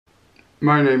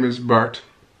My name is Bart,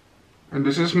 and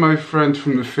this is my friend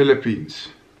from the Philippines.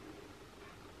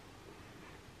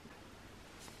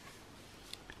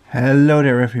 Hello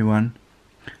there everyone.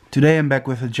 Today I'm back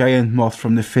with a giant moth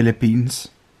from the Philippines.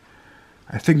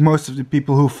 I think most of the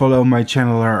people who follow my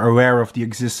channel are aware of the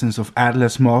existence of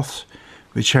Atlas moths,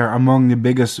 which are among the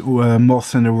biggest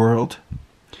moths in the world.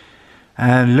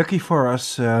 And lucky for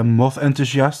us moth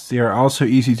enthusiasts, they are also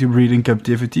easy to breed in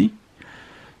captivity.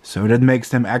 So that makes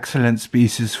them excellent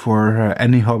species for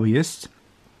any hobbyist.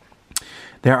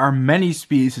 There are many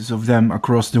species of them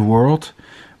across the world,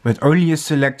 but only a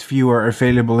select few are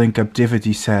available in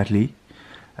captivity, sadly.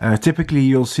 Typically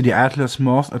you'll see the Atlas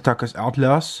moth, Attacus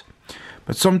atlas,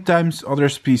 but sometimes other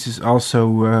species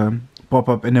also pop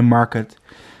up in the market,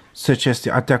 such as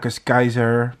the Attacus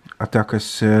kaiser,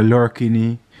 Attacus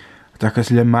lorquinii, Attacus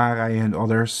lemari and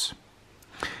others.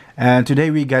 And today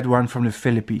we get one from the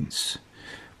Philippines.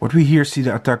 What we here see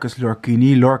the Attacus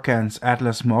lorquinii, Lorcan's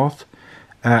atlas moth.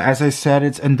 As I said,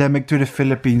 it's endemic to the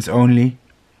Philippines only.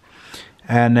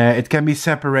 And it can be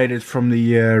separated from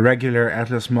the regular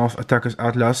atlas moth, Attacus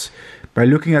atlas, by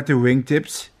looking at the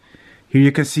wingtips. Here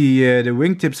you can see the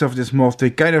wingtips of this moth,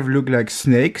 they kind of look like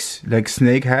snakes, like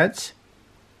snake heads.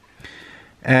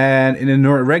 And in the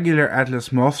regular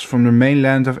atlas moths from the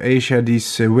mainland of Asia, these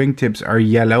wingtips are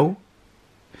yellow.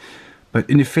 But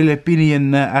in the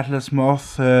Phillipinean atlas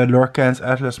moth, Lorcan's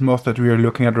atlas moth that we are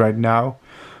looking at right now,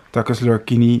 Attacus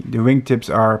lorquinii, the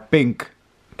wingtips are pink.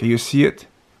 Can you see it?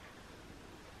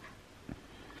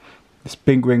 This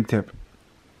pink wingtip.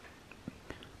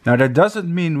 Now that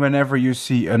doesn't mean whenever you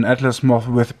see an atlas moth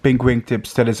with pink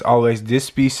wingtips that it's always this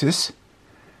species.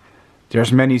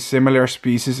 There's many similar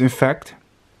species in fact.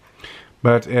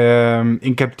 But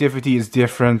in captivity it's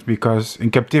different, because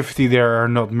in captivity there are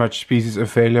not much species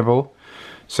available.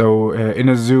 So in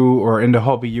a zoo or in the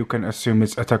hobby you can assume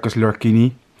it's Attacus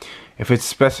lorquinii. If it's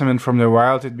specimen from the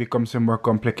wild it becomes a more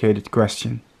complicated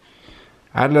question.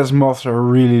 Atlas moths are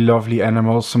really lovely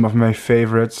animals, some of my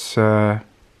favorites. I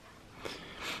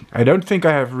don't think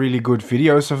I have really good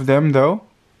videos of them though.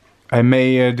 I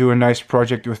may do a nice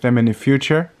project with them in the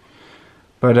future.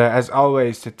 But as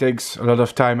always, it takes a lot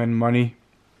of time and money.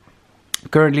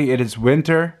 Currently it is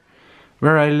winter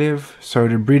where I live, so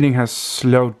the breeding has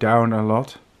slowed down a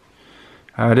lot.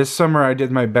 This summer I did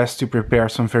my best to prepare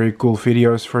some very cool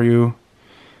videos for you.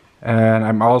 And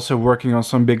I'm also working on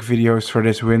some big videos for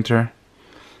this winter.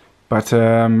 But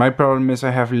my problem is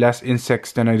I have less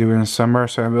insects than I do in summer,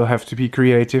 so I will have to be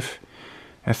creative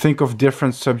and think of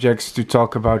different subjects to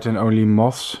talk about than only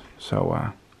moths.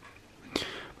 So,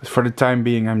 but for the time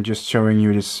being I'm just showing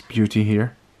you this beauty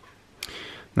here.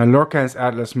 Now Lorcan's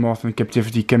atlas moth in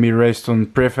captivity can be raised on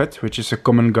privet, which is a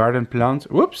common garden plant.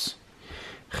 Whoops!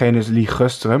 Genus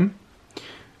ligustrum.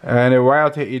 In the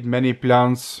wild they eat many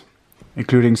plants,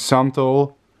 including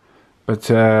santal,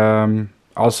 but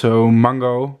also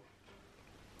mango.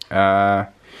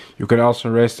 You can also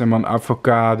raise them on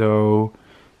avocado,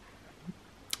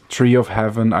 tree of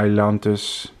heaven,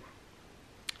 ailanthus,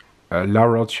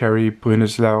 laurel cherry,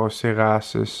 Prunus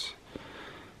laurocerasus.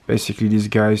 Basically these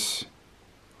guys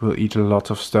will eat a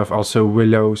lot of stuff. Also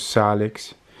willow,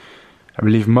 salix. I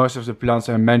believe most of the plants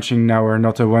I'm mentioning now are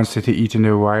not the ones that they eat in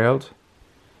the wild,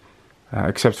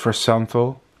 except for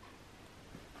santal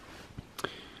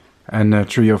and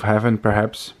tree of heaven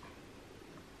perhaps.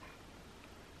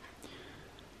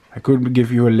 I could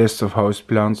give you a list of host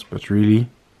plants, but really,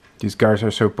 these guys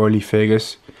are so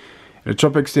polyphagous. In the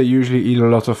tropics they usually eat a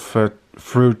lot of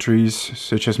fruit trees,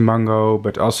 such as mango,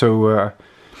 but also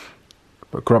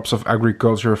crops of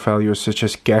agricultural value, such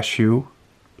as cashew.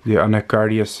 The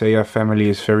Anacardiaceae family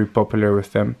is very popular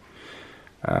with them.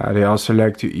 They also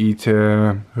like to eat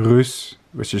rus,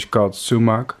 which is called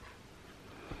sumac.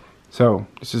 So,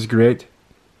 this is great.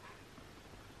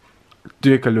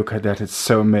 Take a look at that, it's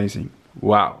so amazing.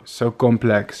 Wow, so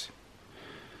complex,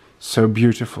 so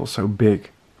beautiful, so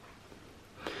big.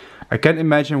 I can't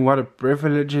imagine what a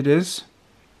privilege it is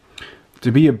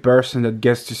to be a person that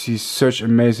gets to see such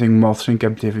amazing moths in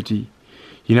captivity.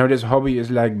 You know, this hobby is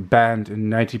like banned in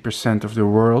 90% of the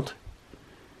world.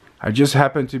 I just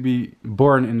happen to be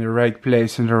born in the right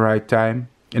place in the right time,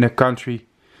 in a country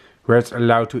where it's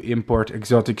allowed to import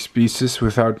exotic species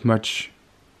without much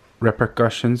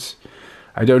repercussions.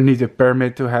 I don't need a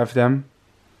permit to have them.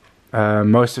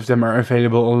 Most of them are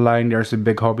available online, there's a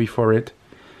big hobby for it.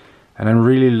 And I'm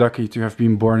really lucky to have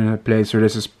been born in a place where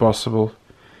this is possible.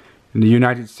 In the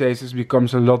United States this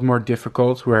becomes a lot more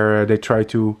difficult, where they try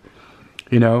to,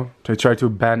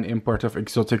 ban import of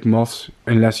exotic moths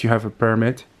unless you have a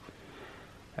permit.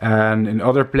 And in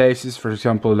other places, for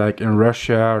example, like in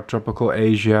Russia or tropical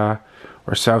Asia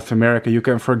or South America, you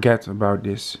can forget about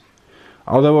this.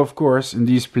 Although, of course, in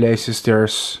these places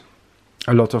there's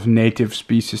a lot of native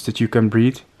species that you can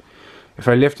breed. If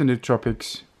I lived in the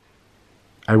tropics,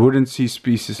 I wouldn't see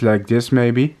species like this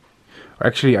maybe.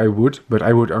 Actually, I would, but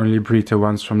I would only breed the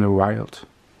ones from the wild.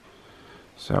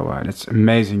 So that's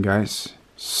amazing, guys.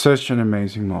 Such an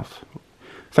amazing moth.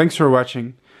 Thanks for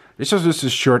watching. This was just a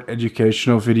short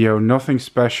educational video, nothing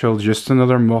special, just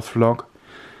another moth vlog.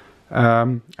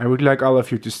 I would like all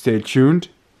of you to stay tuned.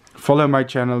 Follow my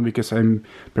channel because I'm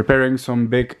preparing some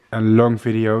big and long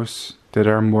videos that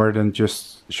are more than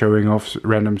just showing off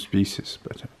random species.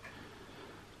 But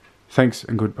thanks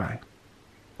and goodbye.